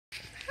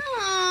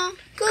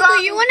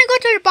you want to go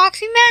to the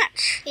boxing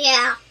match?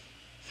 Yeah.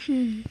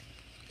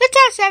 Let's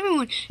ask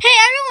everyone. Hey,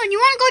 everyone, you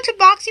want to go to the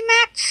boxing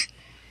match?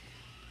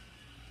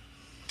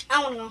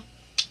 I want to go.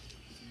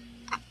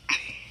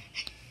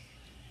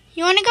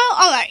 You want to go?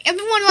 All right.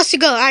 Everyone wants to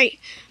go. All right.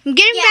 I'm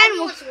getting bad.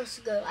 Everyone wants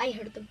to go. I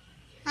heard them.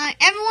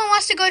 Everyone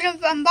wants to go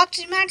to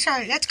boxing match. All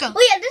right, let's go.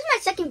 Oh, yeah, this is my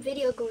second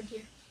video going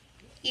here.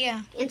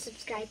 Yeah. And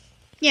subscribe.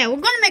 Yeah,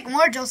 we're going to make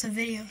more Joseph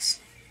videos.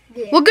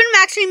 Yeah. We're going to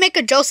actually make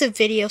a Joseph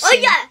video soon.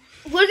 Oh, yeah.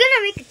 We're going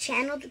to make a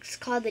channel that's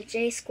called the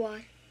J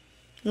Squad.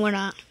 We're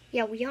not.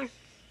 Yeah, we are.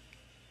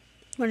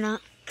 We're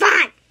not.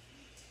 Fine.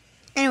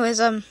 Anyways,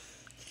 the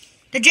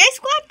J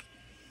Squad?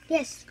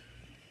 Yes.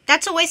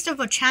 That's a waste of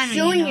a channel,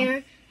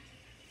 Junior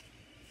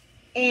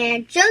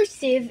and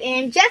Joseph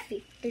and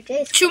Jeffy. The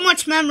J Squad. Too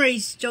much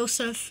memories,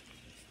 Joseph.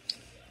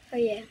 Oh,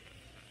 yeah. All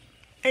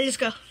right, let's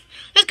go.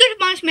 Let's go to the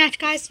boxing match,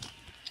 guys.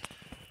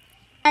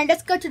 All right,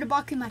 let's go to the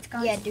boxing match,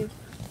 guys. Yeah, dude.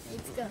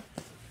 Let's go.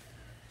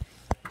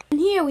 And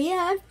here we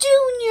have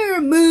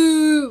Junior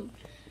Moo.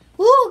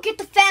 Woo, get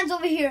the fans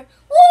over here.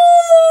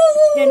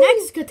 Woo! The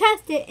next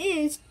contestant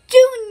is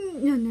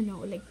Junior. No,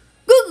 like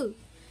Goo.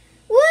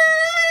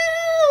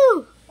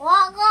 Woo!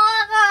 Wagga,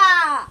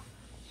 wagga.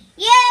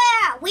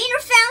 Yeah, Wiener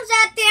fans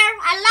out there,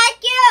 I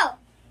like you.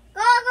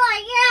 Go,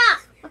 yeah.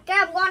 Okay,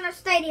 I'm going to the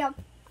stadium.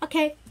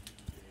 Okay.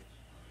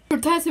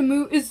 Contestant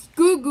Moo is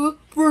Goo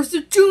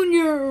versus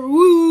Junior.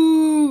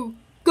 Woo!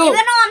 Go. Even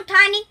though I'm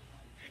tiny,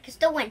 I can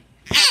still win.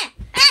 Go.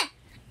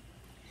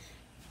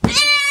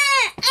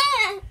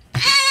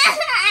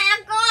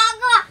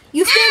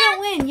 You still don't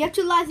win. You have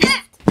to live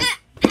left.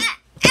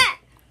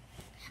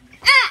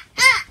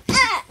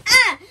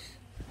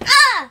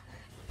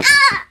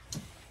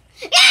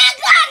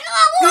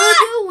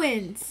 Goo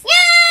wins.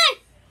 Yay!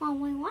 Oh,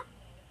 wait, what?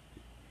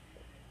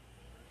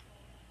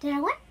 Did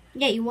I win?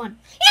 Yeah, you won.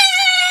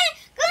 Yay!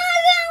 Go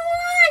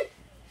won!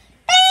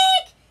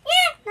 Big!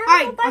 Yeah!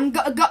 Alright,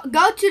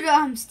 go to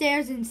the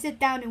stairs and sit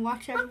down and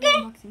watch our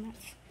boxing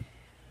match.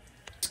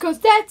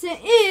 Contestant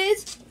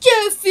is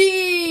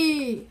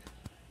Jeffy.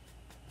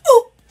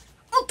 Oh!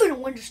 I'm gonna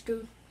win this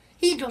dude.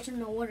 He doesn't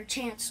know what a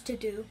chance to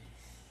do.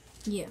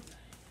 Yeah.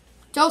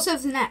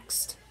 Joseph's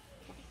next.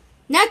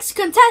 Next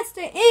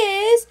contestant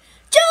is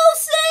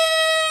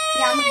Joseph!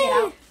 Yeah, I'm gonna get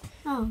out.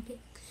 Oh, okay.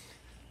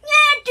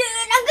 Yeah,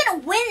 dude, I'm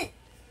gonna win it.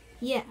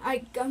 Yeah,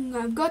 I'm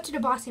gonna go to the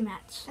boxing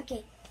match.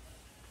 Okay.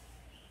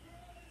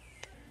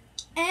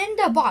 And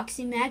the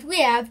boxing match,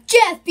 we have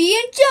Jeffy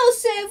and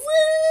Joseph.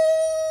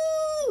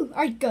 Woo!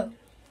 Alright, go.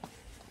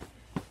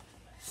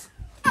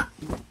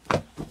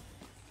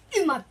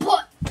 In my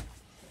butt.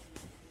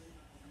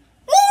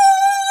 Woo!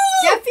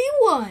 Jeffy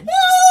won.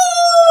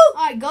 Woo!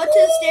 Alright, go to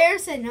the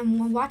stairs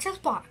and watch us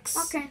box.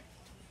 Okay.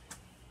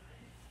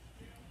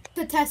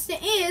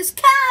 Contestant is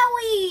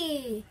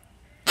Cowie.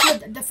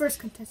 The first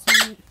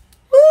contestant.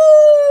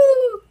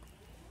 Woo!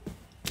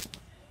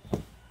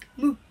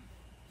 Moo.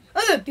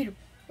 I'm gonna beat him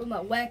with my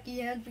wacky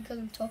hands because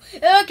I'm tall.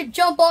 And I can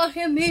jump on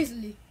him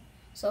easily.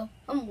 So,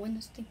 I'm gonna win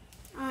this thing.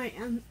 Alright,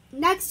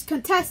 next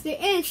contestant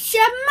is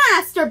Chef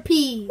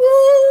Masterpiece.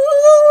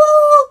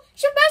 Woo!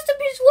 Should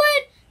Masterpiece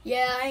win?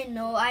 Yeah, I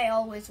know. I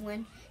always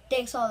win.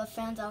 Thanks all the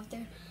fans out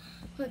there.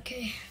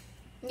 Okay.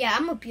 Yeah,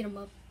 I'm gonna beat him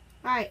up.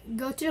 Alright,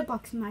 go to the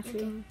boxing match.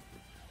 Okay.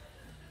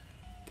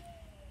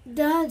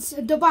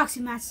 The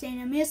boxing match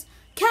name is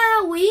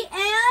Cowie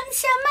and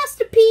Chef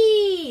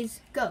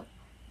Masterpiece. Go.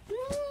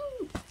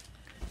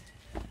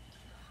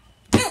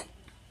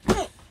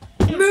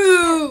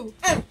 Moo!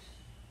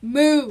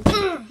 Moo!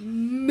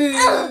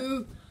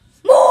 Moo!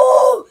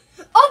 Moo!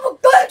 I'm a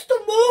gangster,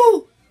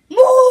 Moo!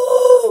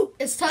 Moo!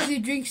 It's because he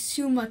drinks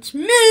too much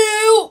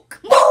milk.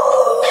 Moo!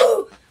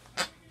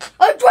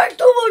 I drank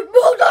too much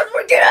milk, that's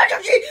freaking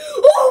energy!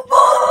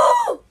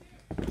 Oh,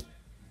 Moo!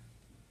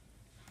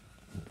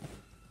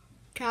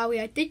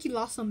 Cowie, I think you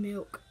lost some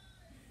milk.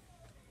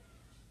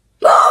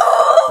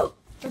 Moo!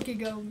 Okay,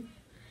 go.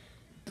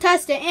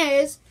 Contestant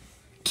is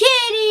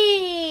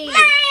Kitty.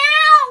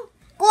 Meow!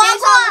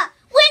 Guagua!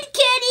 Win,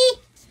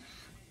 Kitty!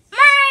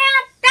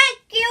 Meow! Thank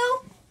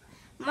you!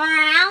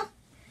 Meow!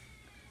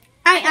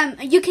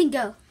 You can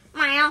go.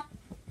 Meow!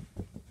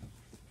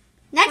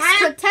 Next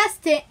Meow.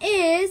 contestant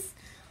is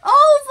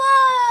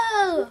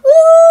Ova.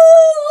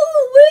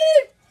 Woo!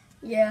 Win!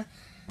 Yeah,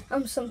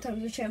 I'm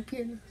sometimes a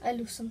champion. I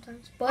lose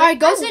sometimes. But All right,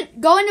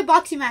 go in the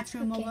boxing match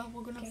room, Okay. Ova.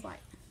 We're gonna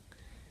fight.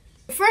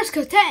 The first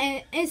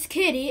contestant is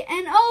Kitty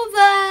and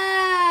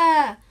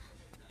Ova.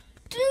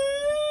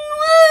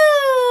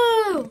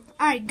 Woo!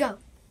 All right, go.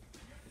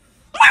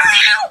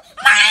 Meow!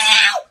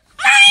 Meow!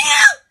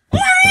 Meow!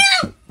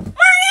 Meow!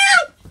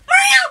 Meow!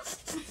 Meow!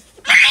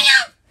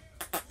 Meow!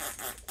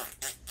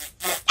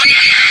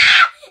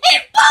 Ah!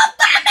 It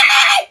bumped on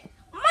me!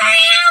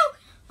 Meow!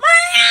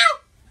 Meow!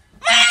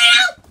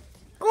 Meow!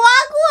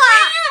 Guagua!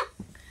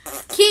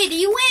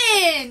 Kitty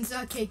wins.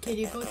 Okay,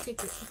 Kitty, go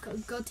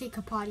take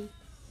a potty.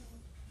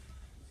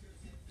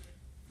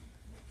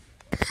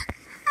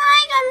 Hi,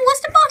 was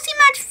the boxing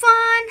match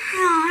fun?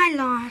 Oh, I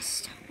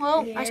lost.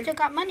 Well, Yeah. I still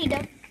got money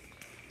though.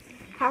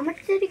 How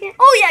much did he get?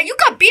 Oh yeah, you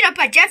got beat up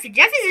by Jeffy.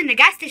 Jeffy's in the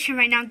gas station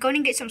right now going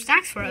to get some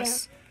snacks for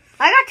us.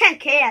 I got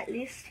 10K at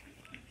least.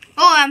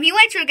 Oh, he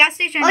went to the gas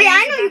station. Oh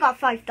yeah, I know you got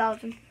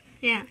 5,000.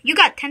 Yeah, you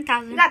got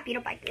 10,000. You got beat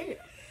up by Gizzard.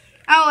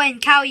 Oh,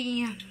 and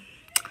Cowie.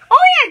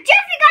 Oh yeah,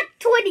 Jeffy got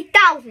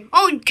 20,000.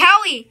 Oh, and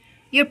Cowie,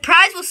 your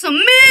prize was some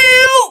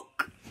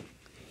milk.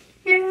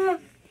 Yeah,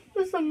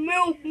 with some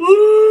milk.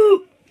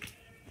 Moo.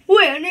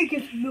 Wait, I need to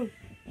get some milk.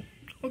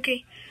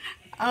 Okay.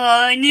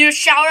 I need a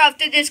shower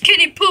after this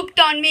kitty pooped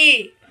on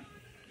me.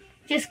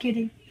 Just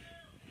kidding.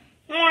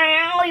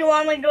 Oh, you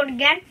want me to do it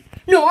again?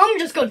 No, I'm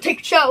just gonna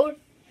take a shower.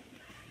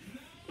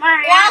 Well,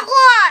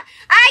 look,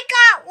 I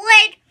got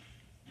wet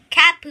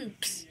cat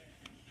poops.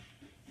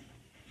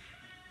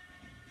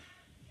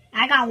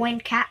 I got one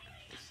cat.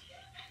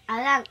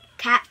 I got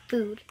cat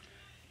food.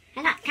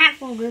 I got cat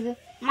food, Google.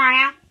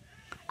 Mario.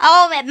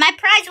 Oh, my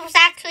prize was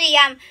actually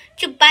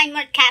to buy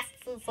more cat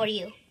food for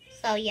you.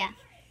 So yeah,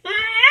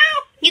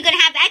 you're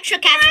gonna have extra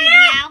cat food,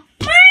 Meow.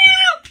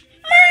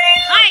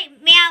 All right,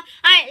 Meow.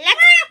 All right,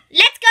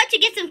 let's go to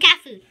get some cat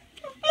food.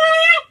 All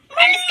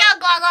right, let's go,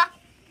 Gogo.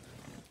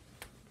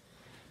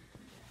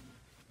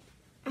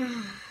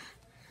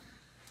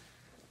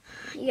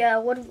 Yeah,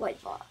 what do I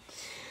buy?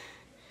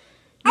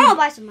 I'll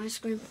buy some ice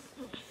cream.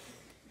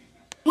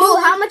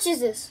 Well, How much is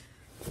this?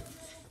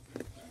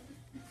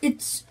 you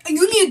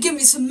need to give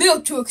me some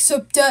milk to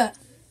accept that.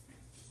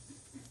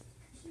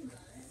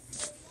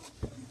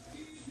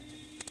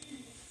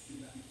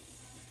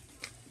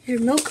 Here,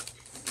 milk.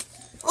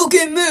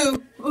 Okay,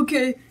 milk.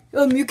 Okay,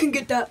 you can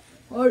get that.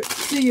 All right,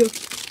 see you.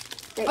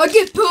 Thanks. I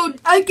get paid.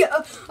 I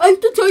have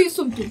to tell you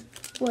something.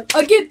 What?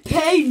 I get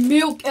paid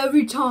milk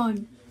every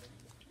time.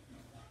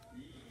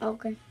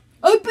 Okay.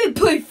 I've been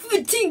paid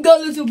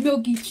 $15 of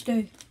milk each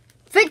day.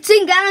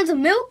 15 gallons of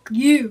milk?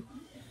 You.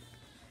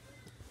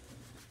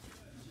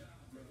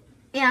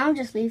 Yeah, I'll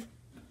just leave.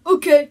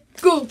 Okay,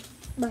 go.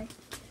 Bye.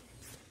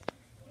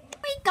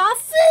 We got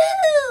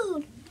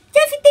food.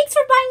 Jeffy, thanks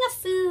for buying us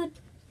food.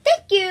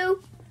 Thank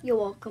you. You're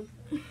welcome.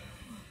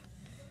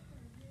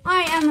 All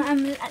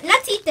right,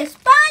 let's eat this.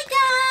 Bye,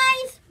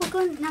 guys. We're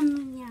going.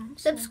 Yeah.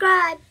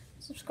 Subscribe.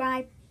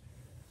 Subscribe.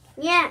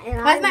 Yeah,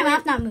 and Why is my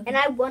mouth not moving? And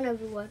I won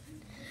everyone.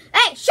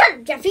 Hey, shut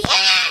up, Jeffy.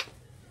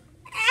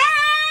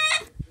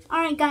 All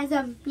right, guys.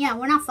 Yeah,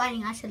 we're not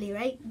fighting actually,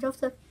 right,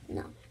 Joseph?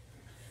 No.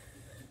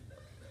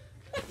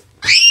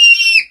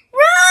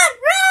 Run!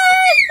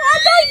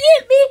 Don't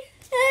hit me!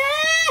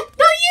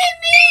 Don't hit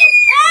me!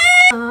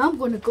 I'm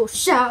gonna go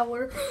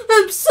shower.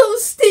 I'm so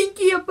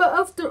stinky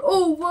after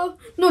Ova.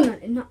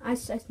 No, I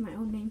said my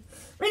own name.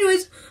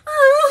 Anyways,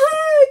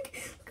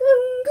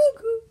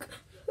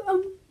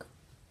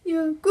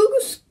 yeah,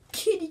 Google's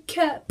kitty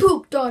cat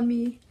pooped on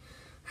me.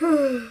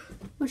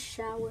 A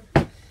shower.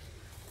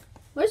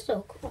 We're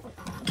so cool.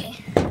 Okay.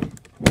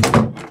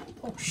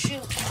 Oh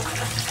shoot!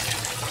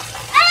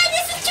 Ah,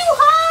 this is too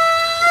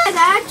hot!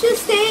 I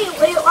just stay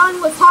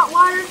on with hot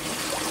water.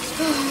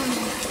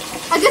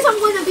 I guess I'm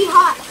gonna be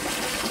hot.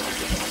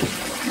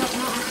 No,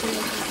 not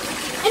actually.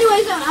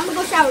 Anyways, I'm gonna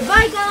go shower.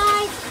 Bye,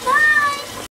 guys.